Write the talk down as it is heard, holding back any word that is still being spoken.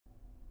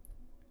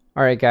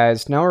Alright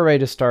guys, now we're ready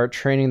to start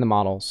training the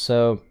model.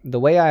 So the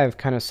way I've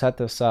kind of set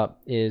this up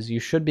is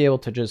you should be able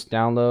to just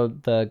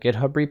download the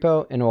GitHub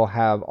repo and it will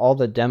have all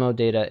the demo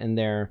data in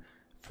there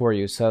for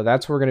you. So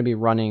that's what we're going to be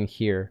running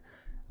here.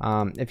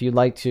 If you'd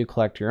like to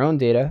collect your own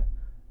data,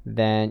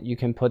 then you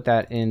can put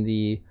that in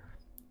the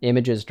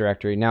images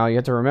directory. Now you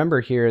have to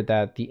remember here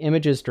that the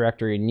images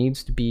directory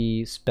needs to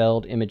be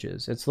spelled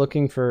images. It's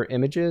looking for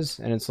images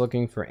and it's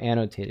looking for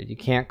annotated. You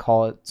can't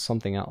call it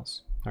something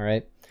else. All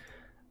right.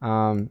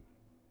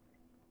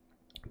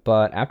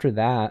 But after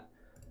that,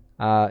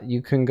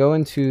 you can go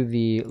into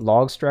the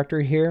logs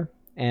directory here.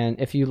 And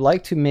if you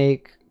like to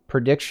make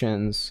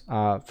predictions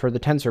for the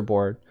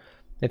tensorboard,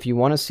 if you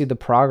want to see the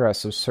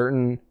progress of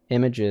certain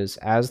images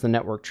as the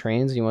network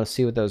trains, you want to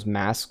see what those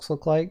masks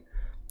look like,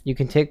 you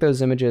can take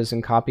those images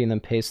and copy them,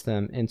 paste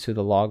them into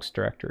the logs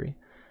directory.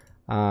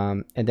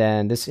 And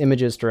then this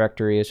images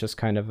directory is just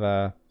kind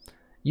of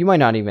you might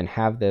not even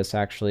have this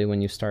actually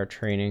when you start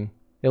training.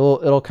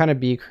 It'll kind of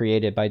be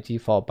created by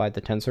default by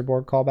the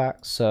tensorboard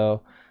callback.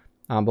 So,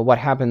 but what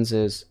happens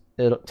is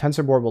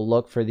tensorboard will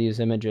look for these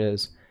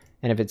images,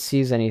 and if it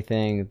sees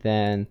anything,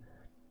 then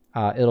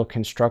it'll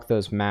construct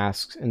those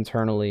masks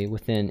internally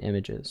within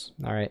images.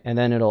 All right, and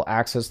then it'll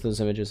access those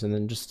images and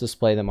then just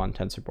display them on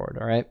tensorboard.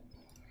 All right.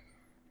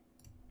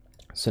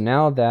 So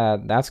now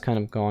that that's kind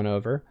of gone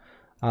over,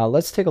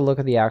 let's take a look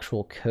at the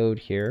actual code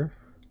here.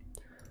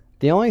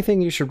 The only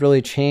thing you should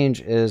really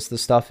change is the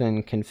stuff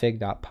in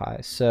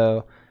config.py.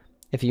 So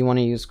if you want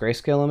to use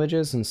grayscale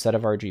images instead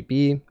of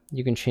RGB,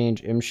 you can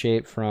change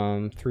shape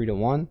from 3 to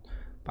 1.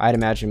 I'd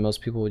imagine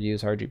most people would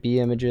use RGB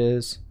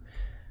images.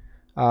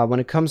 When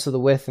it comes to the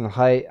width and the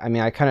height, I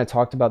mean, I kind of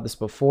talked about this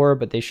before,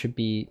 but they should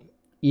be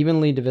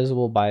evenly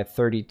divisible by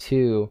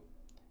 32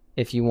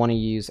 if you want to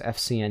use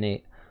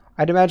FCN8.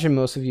 I'd imagine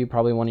most of you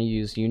probably want to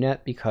use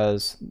UNet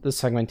because the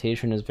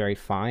segmentation is very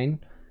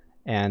fine,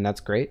 and that's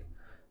great.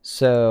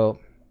 So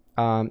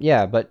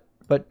yeah, but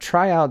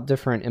try out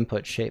different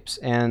input shapes.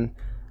 And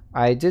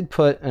I did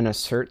put an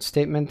assert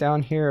statement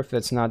down here. If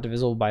it's not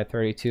divisible by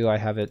 32, I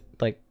have it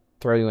like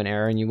throw you an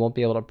error and you won't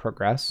be able to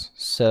progress.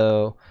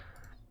 So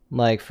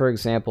like, for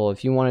example,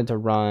 if you wanted to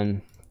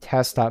run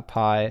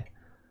test.py,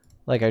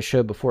 like I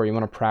showed before, you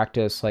want to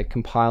practice like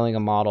compiling a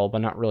model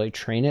but not really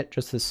train it,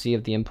 just to see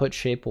if the input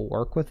shape will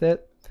work with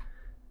it.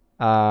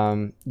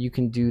 You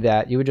can do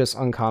that. You would just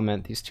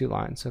uncomment these two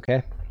lines,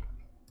 okay?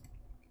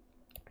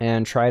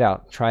 And try it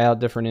out. Try out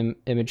different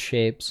image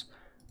shapes.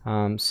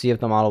 See if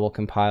the model will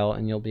compile,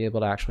 and you'll be able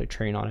to actually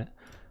train on it.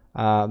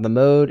 The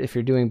mode, if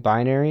you're doing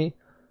binary,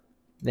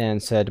 then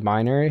set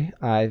binary.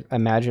 I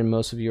imagine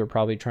most of you are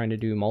probably trying to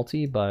do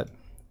multi, but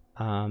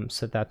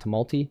set that to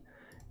multi.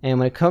 And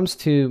when it comes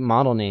to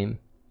model name,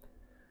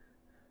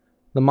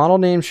 the model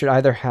name should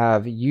either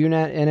have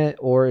UNet in it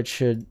or it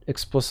should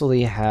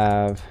explicitly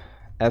have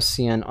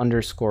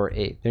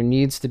FCN_8. There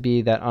needs to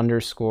be that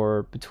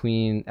underscore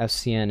between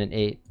FCN and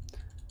 8.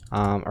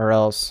 Or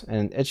else,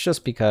 and it's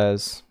just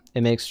because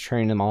it makes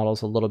training the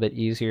models a little bit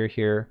easier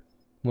here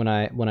when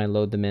I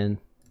load them in.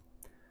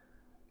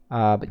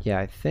 But yeah,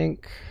 I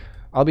think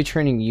I'll be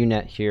training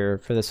UNet here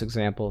for this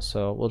example,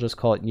 so we'll just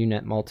call it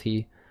UNet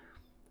multi.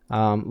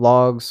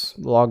 Logs,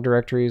 log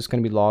directory is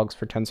going to be logs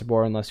for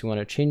tensorboard unless you want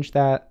to change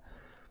that.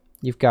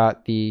 You've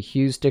got the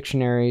Hughes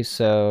dictionary,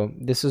 so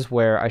this is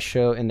where I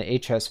show in the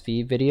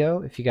HSV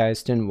video. If you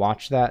guys didn't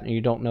watch that and you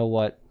don't know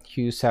what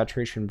Hughes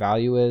saturation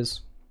value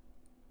is,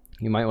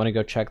 you might want to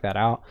go check that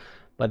out.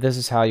 But this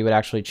is how you would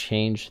actually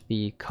change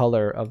the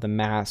color of the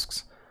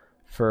masks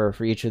for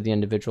each of the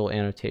individual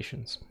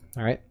annotations.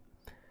 All right.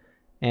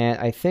 And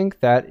I think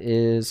that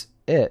is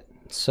it.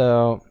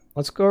 So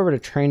let's go over to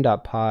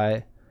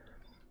train.py.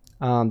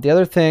 The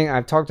other thing,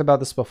 I've talked about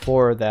this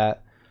before,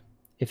 that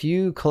if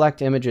you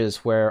collect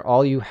images where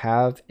all you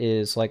have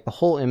is like the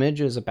whole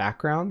image is a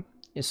background,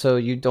 so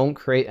you don't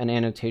create an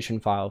annotation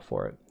file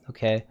for it,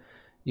 okay?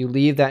 You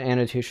leave that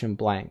annotation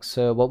blank.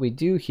 So what we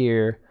do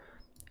here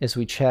is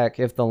we check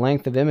if the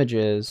length of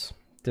images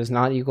does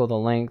not equal the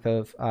length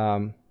of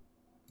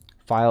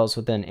files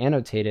within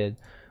annotated,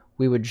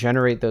 we would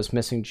generate those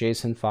missing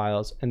JSON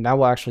files, and that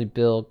will actually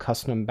build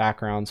custom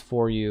backgrounds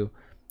for you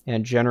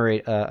and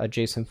generate a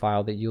JSON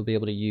file that you'll be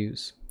able to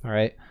use. All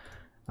right.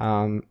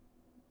 And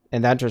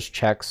that just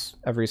checks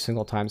every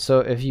single time. So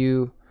if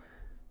you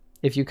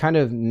kind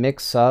of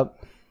mix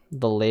up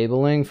the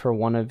labeling for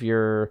one of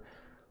your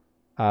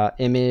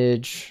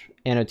image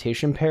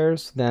annotation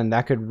pairs, then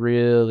that could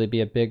really be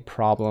a big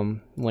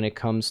problem when it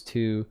comes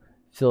to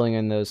filling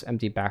in those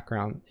empty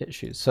background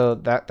issues. So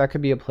that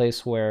could be a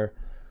place where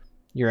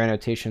your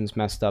annotation's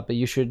messed up, but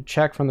you should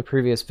check from the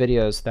previous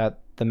videos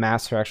that the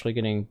masks are actually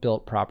getting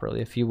built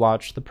properly if you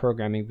watch the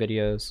programming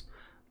videos.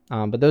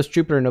 But those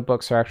Jupyter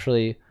notebooks are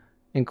actually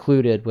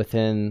included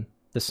within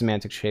the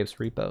Semantic-Shapes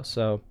repo,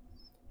 so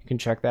you can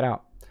check that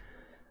out.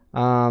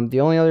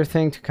 The only other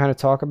thing to kind of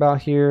talk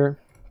about here,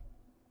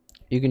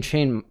 you can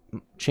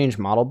change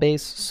model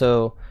base.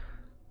 So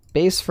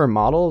base for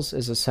models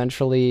is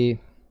essentially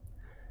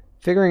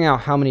figuring out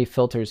how many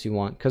filters you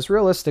want, because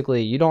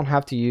realistically you don't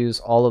have to use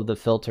all of the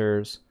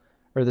filters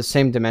or the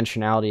same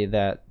dimensionality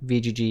that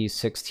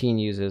VGG16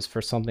 uses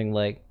for something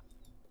like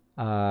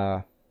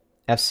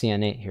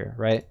FCN8 here,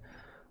 right?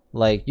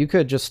 Like you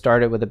could just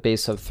start it with a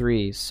base of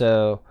 3,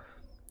 so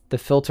the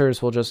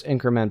filters will just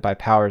increment by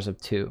powers of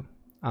 2.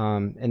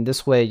 And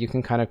this way you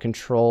can kind of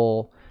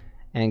control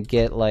and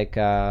get like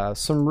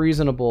some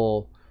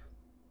reasonable,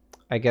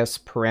 I guess,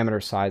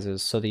 parameter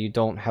sizes so that you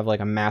don't have like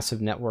a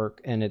massive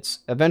network, and it's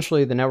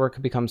eventually the network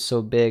could become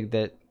so big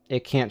that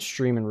it can't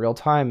stream in real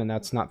time, and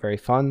that's not very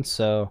fun.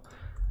 So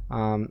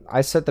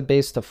I set the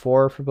base to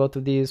 4 for both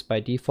of these by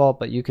default,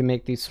 but you can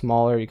make these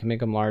smaller, you can make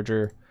them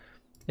larger.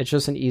 It's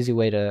just an easy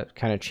way to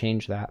kind of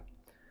change that.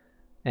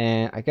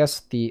 And I guess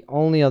the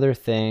only other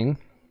thing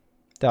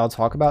that I'll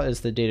talk about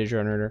is the data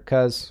generator,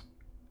 because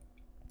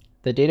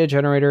the data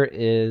generator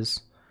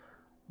is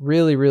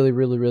really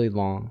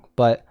long.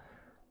 But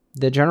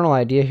the general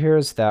idea here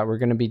is that we're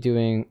going to be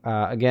doing,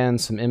 again,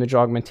 some image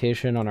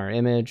augmentation on our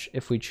image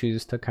if we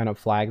choose to kind of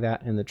flag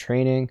that in the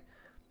training.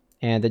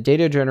 And the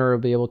data generator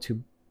will be able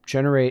to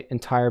generate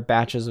entire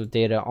batches of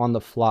data on the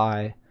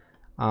fly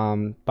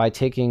by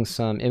taking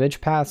some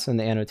image paths and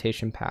the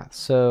annotation paths.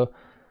 So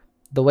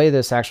the way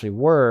this actually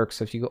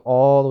works, if you go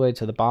all the way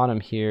to the bottom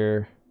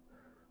here,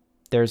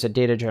 there's a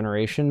data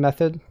generation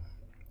method,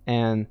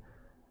 and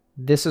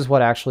this is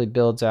what actually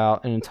builds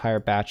out an entire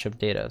batch of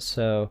data.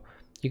 So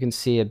you can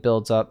see it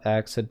builds up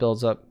X, it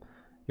builds up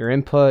your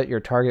input, your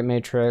target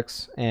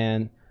matrix,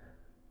 and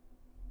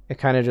it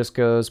kind of just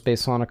goes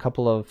based on a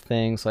couple of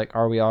things like,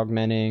 are we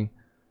augmenting?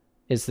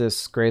 Is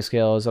this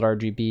grayscale? Is it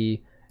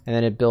RGB? And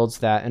then it builds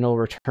that, and it'll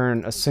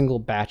return a single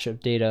batch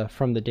of data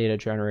from the data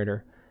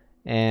generator.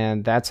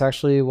 And that's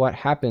actually what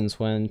happens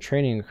when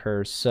training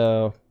occurs.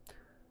 So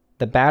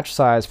the batch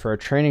size for a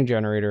training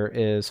generator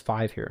is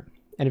 5 here.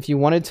 And if you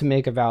wanted to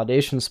make a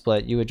validation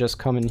split, you would just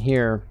come in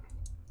here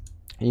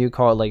and you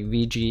call it like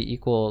VG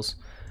equals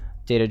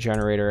data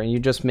generator, and you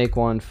just make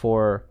one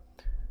for,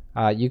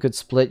 you could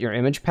split your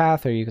image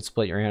path or you could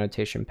split your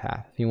annotation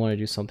path if you want to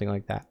do something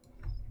like that.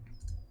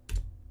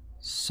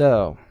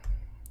 So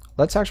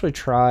let's actually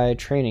try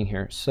training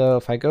here. So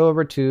if I go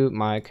over to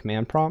my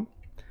command prompt,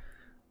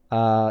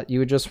 you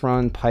would just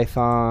run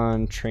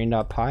python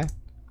train.py,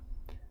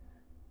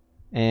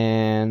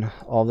 and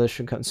all this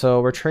should come.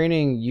 So we're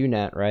training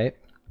UNet, right?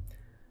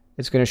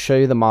 It's going to show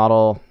you the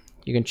model.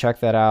 You can check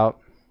that out.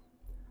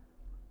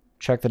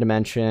 Check the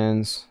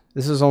dimensions.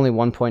 This is only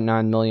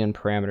 1.9 million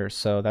parameters,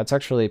 so that's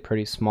actually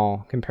pretty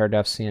small compared to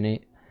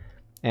FCN8.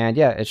 And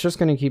yeah, it's just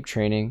going to keep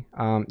training.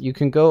 You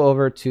can go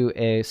over to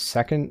a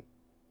second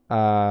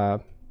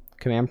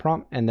command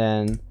prompt, and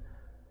then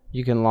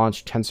you can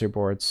launch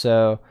tensorboard.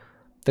 So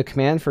the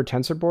command for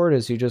tensorboard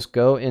is you just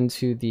go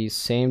into the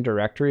same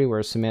directory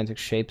where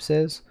Semantic-Shapes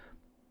is.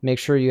 Make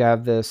sure you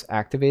have this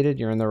activated.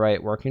 You're in the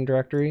right working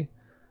directory.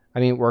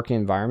 Working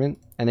environment.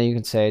 And then you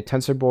can say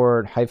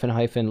tensorboard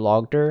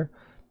 --logdir,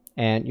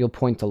 and you'll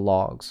point to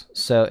logs.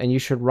 So, and you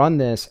should run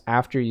this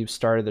after you've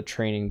started the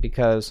training,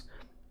 because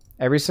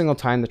every single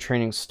time the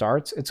training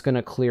starts, it's going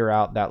to clear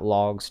out that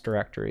logs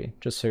directory,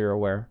 just so you're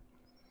aware.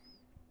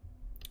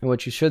 And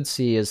what you should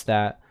see is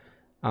that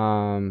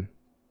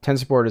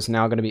tensorboard is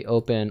now going to be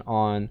open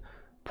on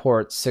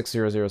port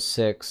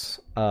 6006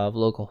 of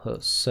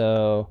localhost.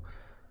 So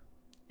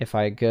if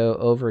I go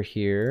over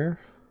here,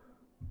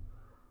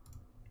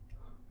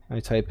 I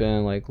type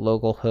in like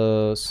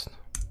localhost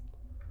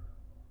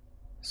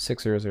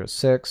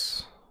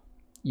 6006,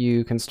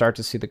 you can start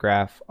to see the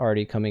graph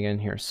already coming in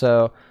here.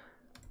 So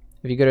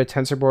if you go to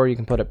tensorboard, you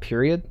can put a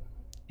period,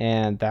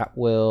 and that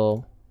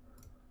will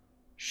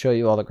show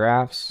you all the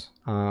graphs.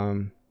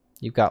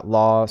 You've got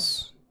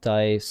loss,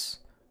 dice,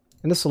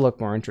 and this will look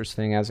more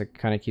interesting as it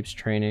kind of keeps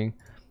training.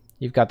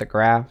 You've got the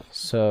graph,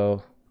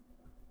 so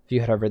if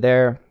you head over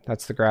there,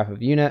 that's the graph of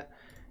UNet.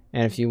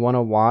 And if you want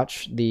to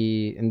watch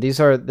the, and this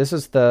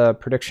is the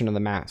prediction of the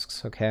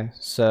masks, okay?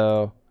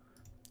 So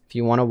if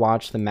you want to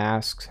watch the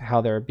masks,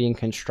 how they're being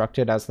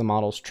constructed as the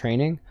model's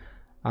training,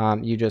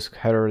 you just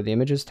head over to the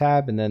images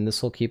tab, and then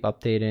this will keep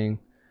updating.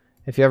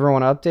 If you ever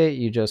want to update,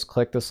 you just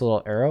click this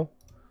little arrow,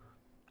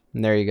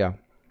 and there you go.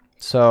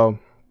 So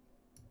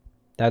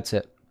that's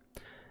it.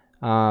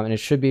 And it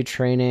should be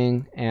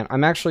training, and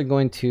I'm actually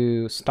going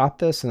to stop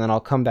this, and then I'll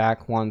come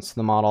back once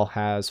the model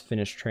has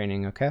finished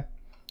training, okay?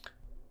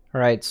 All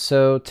right,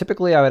 so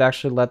typically I would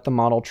actually let the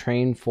model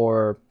train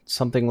for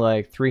something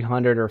like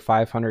 300 or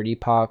 500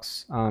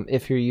 epochs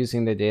if you're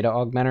using the data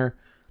augmenter.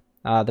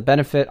 The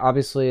benefit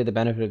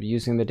of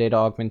using the data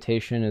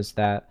augmentation is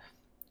that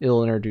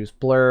it'll introduce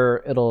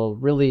blur, it'll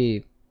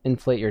really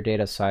inflate your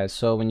data size.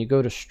 So when you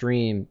go to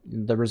stream,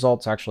 the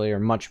results actually are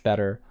much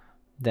better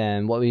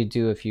than what we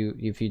do if you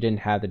didn't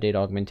have the data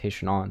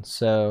augmentation on.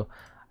 So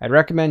I'd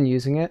recommend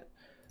using it,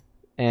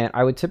 and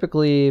I would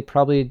typically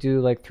probably do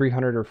like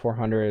 300 or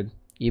 400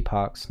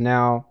 epochs.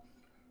 Now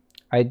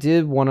I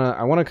want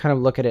to kind of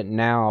look at it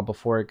now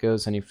before it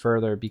goes any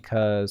further,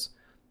 because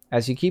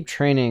as you keep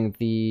training,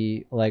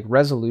 the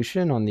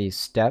resolution on these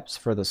steps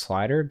for the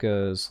slider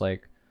goes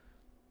like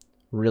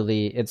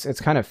really, it's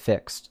kind of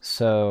fixed.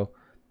 So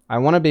I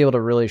want to be able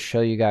to really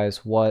show you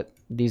guys what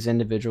these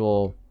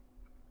individual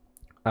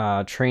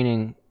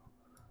training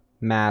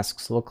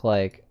masks look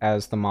like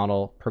as the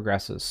model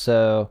progresses.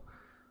 So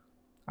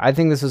I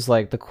think this is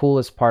like the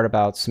coolest part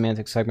about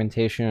semantic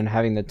segmentation and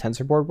having the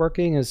tensorboard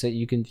working is that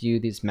you can view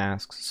these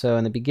masks. So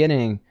in the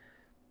beginning,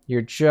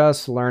 you're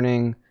just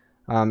learning,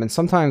 and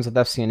sometimes with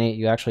FCN8,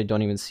 you actually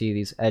don't even see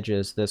these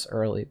edges this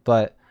early,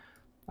 but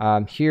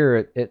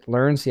here it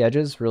learns the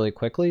edges really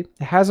quickly.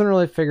 It hasn't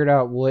really figured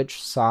out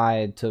which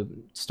side to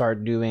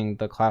start doing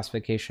the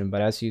classification,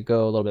 but as you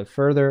go a little bit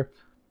further,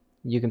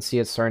 you can see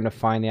it's starting to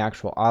find the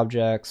actual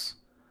objects,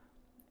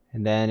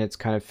 and then it's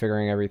kind of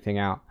figuring everything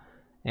out.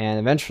 And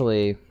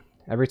eventually,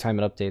 every time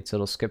it updates,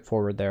 it'll skip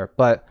forward there.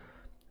 But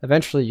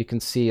eventually you can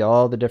see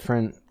all the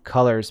different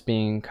colors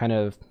being kind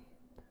of,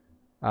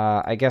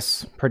 I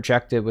guess,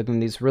 projected within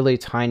these really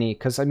tiny,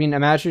 because I mean,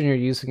 imagine you're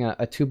using a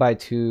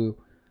 2x2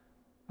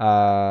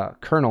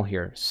 kernel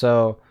here.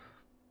 So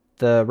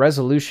the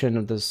resolution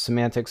of the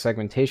semantic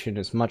segmentation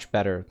is much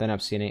better than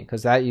FCN8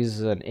 because that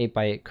uses an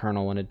 8x8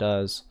 kernel when it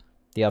does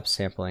the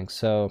upsampling.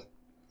 So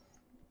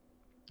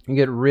you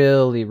get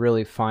really,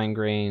 really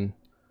fine-grained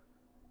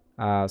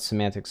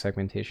semantic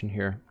segmentation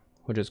here,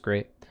 which is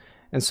great.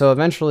 And so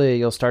eventually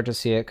you'll start to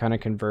see it kind of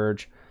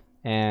converge.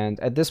 And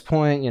at this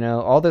point, you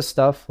know, all this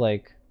stuff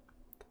like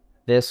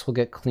this will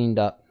get cleaned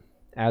up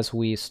as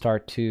we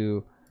start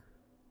to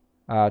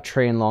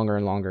train longer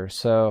and longer.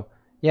 So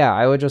yeah,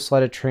 I would just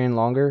let it train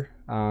longer.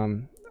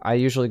 I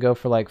usually go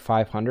for like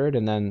 500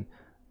 and then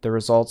the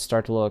results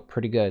start to look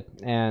pretty good.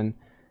 And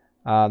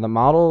the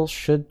model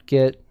should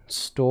get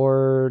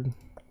stored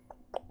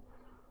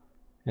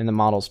in the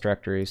models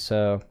directory.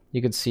 So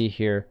you can see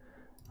here,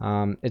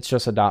 it's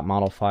just a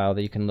 .model file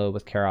that you can load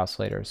with Keras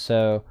later.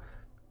 So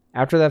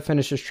after that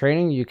finishes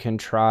training, you can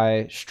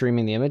try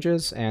streaming the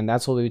images, and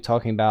that's what we'll be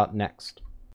talking about next.